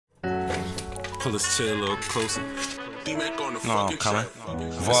Pull his chair a little closer. No, I'm coming.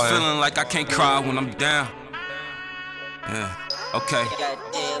 It's feeling like I can't cry when I'm down. Yeah, okay.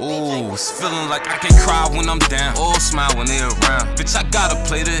 Ooh, it's feeling like I can't cry when I'm down, or smile when they're around. Bitch, I gotta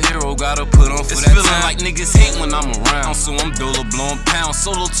play the hero, gotta put on for that time. It's feeling like niggas hate when I'm around, so I'm dolo blowing pounds.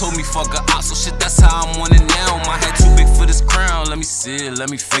 Solo told me fuck her out, so shit, that's how I'm on it now. My head too big for this crown, let me see it, let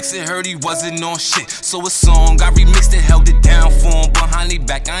me fix it. Heard he wasn't on shit, so a song I remixed it, held it down for him behind they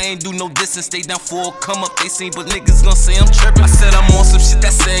back. I ain't do no distance, stay down for a come up. They seen, but niggas gon' say I'm trippin'. I said I'm on some shit,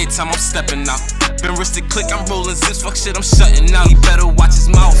 that's every time I'm stepping out. BEENRICH the click, I'm rolling zips, fuck shit, I'm shutting out. He better watch his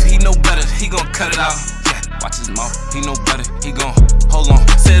mouth, he know better, he gon' cut it out. Yeah, watch his mouth, he know better, he gon' hold on.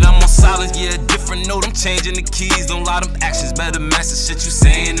 Said I'm on silence, yeah, different note, I'm changing the keys. Don't lie, them actions better match the shit you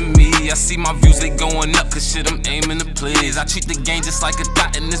saying to me. I see my views, they going up, cause shit, I'm aiming to please. I treat the game just like a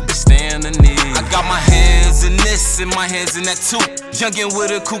dot, and this bitch stay on the knee. I got my hands in this, and my hands in that too. Youngin' with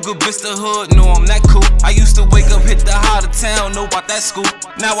a cougar, bitch, the hood, know I'm that cool. I used to wake up, hit the heart of town, know about that school.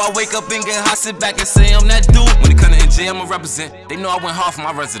 Now I wake up and get hot, sit back and say I'm that dude. When it come to NJ, I'ma represent. They know I went hard for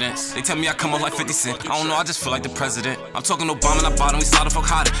my residence. They tell me I come up like 50 Cent. I don't know, I just feel like the president. I'm talking Obama, I bought him, we started fuck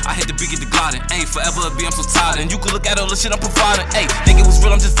harder. I hit the beat, get the gliding. Ain't forever be, I'm so tired. And you can look at all the shit I'm providing. Ayy, think it was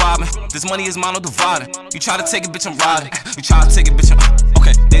real, I'm just vibing. This money is mine, no dividing. You try to take it, bitch, I'm riding. You try to take it, bitch, I'm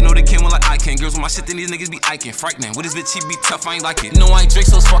okay. They know they came with like I can. Girls with my shit, then these niggas be iking. Frightening. With this bitch, he be tough, I ain't like it. No, I ain't Drake,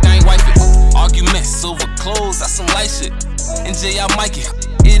 so as fuck, I ain't wipe it. Arguments over clothes, that's some light shit. NJ, I mic it.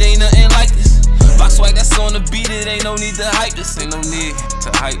 It ain't nothing like this. Box swag that's on the beat, it ain't no need to hype this. Ain't no need to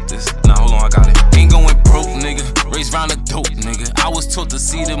hype this. Nah, hold on, I got it. Ain't going broke, nigga. Raised round the dope, nigga. I was taught to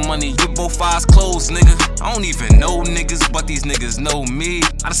see the money with both eyes closed, nigga. I don't even know niggas, but these niggas know me.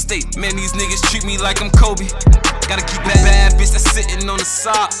 Out of state, man, these niggas treat me like I'm Kobe. Gotta keep that bad bitch that's sitting on the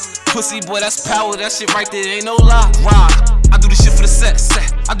side. Pussy boy, that's power, that shit right there, ain't no lie. Ride. I do this shit for the set.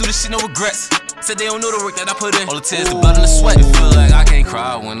 I do this shit, no regrets. Said they don't know the work that I put in. All the tears, the blood and the sweat. It feel like I can't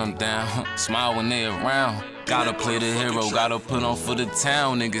cry when I'm down. Smile when they around. Gotta play the hero, gotta put on for the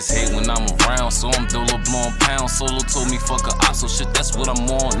town. Niggas hate when I'm around, so I'm dolo blowing pounds. Solo told me fuck her out, so shit, that's what I'm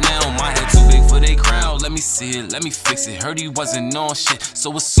on now. My head too big for they crown. Let me see it, let me fix it. Heard he wasn't on shit,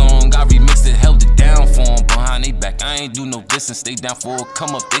 so a song I remixed it, held it down for him behind they back. I ain't do no distance, stay down for a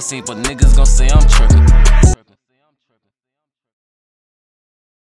come up. They say, but niggas gon' say I'm trippin'.